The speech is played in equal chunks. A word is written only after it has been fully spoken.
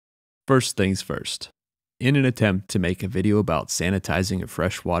First things first. In an attempt to make a video about sanitizing a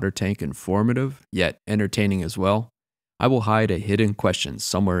freshwater tank informative, yet entertaining as well, I will hide a hidden question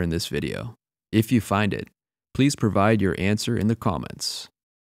somewhere in this video. If you find it, please provide your answer in the comments.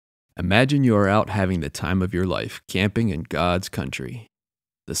 Imagine you are out having the time of your life camping in God's country.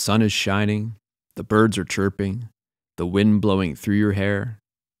 The sun is shining, the birds are chirping, the wind blowing through your hair,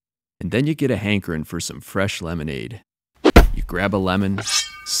 and then you get a hankering for some fresh lemonade. You grab a lemon,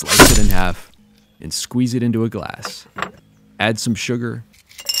 slice it in half, and squeeze it into a glass. Add some sugar,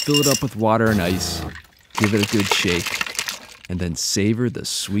 fill it up with water and ice, give it a good shake, and then savor the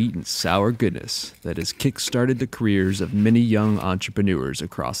sweet and sour goodness that has kick-started the careers of many young entrepreneurs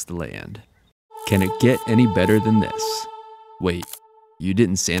across the land. Can it get any better than this? Wait, you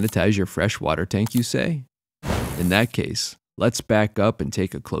didn't sanitize your fresh water tank, you say? In that case, let's back up and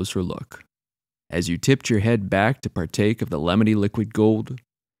take a closer look. As you tipped your head back to partake of the lemony liquid gold,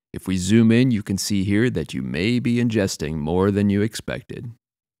 if we zoom in, you can see here that you may be ingesting more than you expected.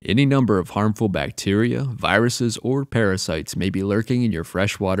 Any number of harmful bacteria, viruses, or parasites may be lurking in your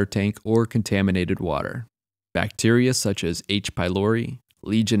freshwater tank or contaminated water. Bacteria such as H. pylori,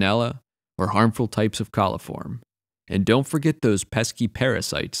 Legionella, or harmful types of coliform. And don't forget those pesky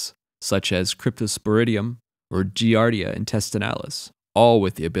parasites such as Cryptosporidium or Giardia intestinalis, all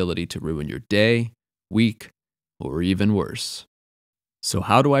with the ability to ruin your day, week, or even worse. So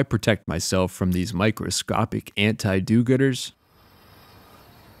how do I protect myself from these microscopic anti-do-gooders?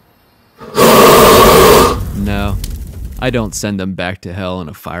 No, I don't send them back to hell in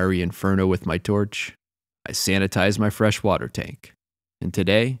a fiery inferno with my torch. I sanitize my freshwater tank. And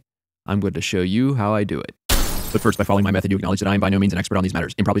today, I'm going to show you how I do it. But first, by following my method, you acknowledge that I am by no means an expert on these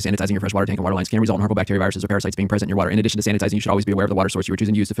matters. Improperly sanitizing your freshwater tank and water lines can result in harmful bacteria, viruses, or parasites being present in your water. In addition to sanitizing, you should always be aware of the water source you are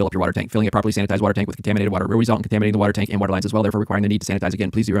choosing to use to fill up your water tank. Filling a properly sanitized water tank with contaminated water will result in contaminating the water tank and water lines as well, therefore requiring the need to sanitize again.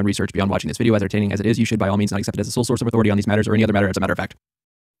 Please do your own research beyond watching this video. As entertaining as it is, you should by all means not accept it as the sole source of authority on these matters or any other matter as a matter of fact.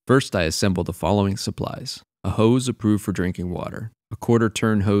 First, I assemble the following supplies. A hose approved for drinking water, a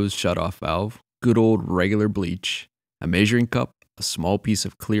quarter-turn hose shut-off valve, good old regular bleach, a measuring cup, a small piece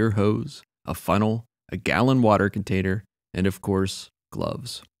of clear hose, a funnel, a gallon water container, and of course,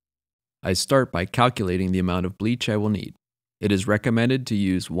 gloves. I start by calculating the amount of bleach I will need. It is recommended to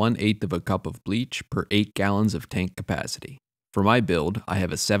use 1/8 of a cup of bleach per 8 gallons of tank capacity. For my build, I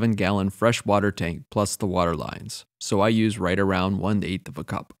have a 7-gallon freshwater tank plus the water lines, so I use right around 1/8 of a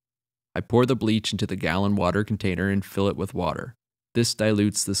cup. I pour the bleach into the gallon water container and fill it with water. This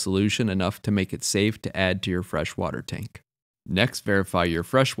dilutes the solution enough to make it safe to add to your freshwater tank. Next, verify your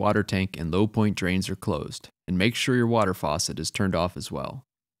freshwater tank and low point drains are closed, and make sure your water faucet is turned off as well.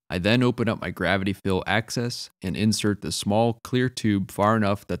 I then open up my gravity fill access and insert the small clear tube far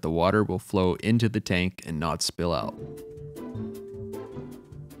enough that the water will flow into the tank and not spill out.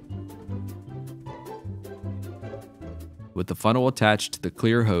 With the funnel attached to the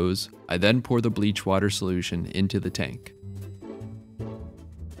clear hose, I then pour the bleach water solution into the tank.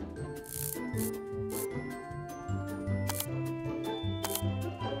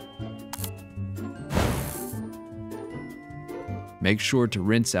 Make sure to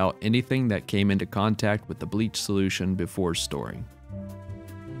rinse out anything that came into contact with the bleach solution before storing.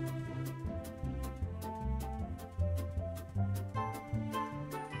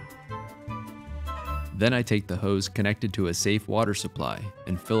 Then I take the hose connected to a safe water supply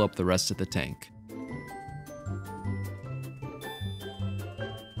and fill up the rest of the tank.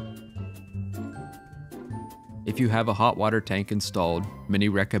 If you have a hot water tank installed, many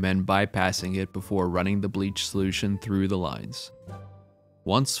recommend bypassing it before running the bleach solution through the lines.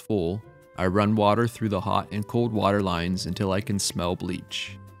 Once full, I run water through the hot and cold water lines until I can smell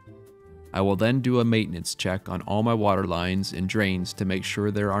bleach. I will then do a maintenance check on all my water lines and drains to make sure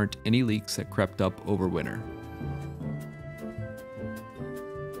there aren't any leaks that crept up over winter.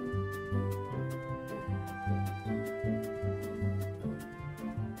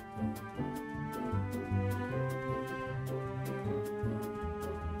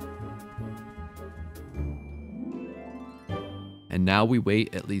 And now we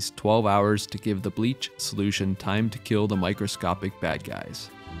wait at least 12 hours to give the bleach solution time to kill the microscopic bad guys.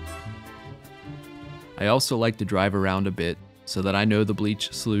 I also like to drive around a bit so that I know the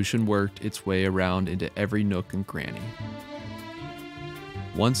bleach solution worked its way around into every nook and cranny.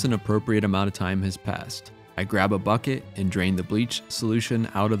 Once an appropriate amount of time has passed, I grab a bucket and drain the bleach solution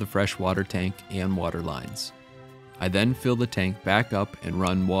out of the freshwater tank and water lines. I then fill the tank back up and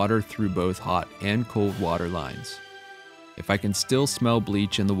run water through both hot and cold water lines. If I can still smell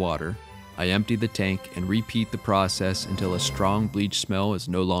bleach in the water, I empty the tank and repeat the process until a strong bleach smell is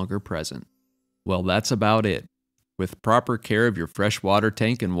no longer present. Well, that's about it. With proper care of your fresh water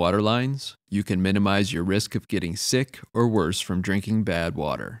tank and water lines, you can minimize your risk of getting sick or worse from drinking bad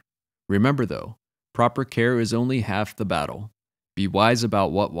water. Remember though, proper care is only half the battle. Be wise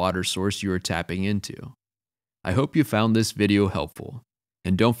about what water source you are tapping into. I hope you found this video helpful,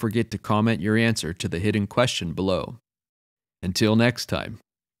 and don't forget to comment your answer to the hidden question below. Until next time,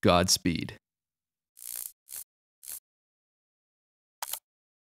 Godspeed.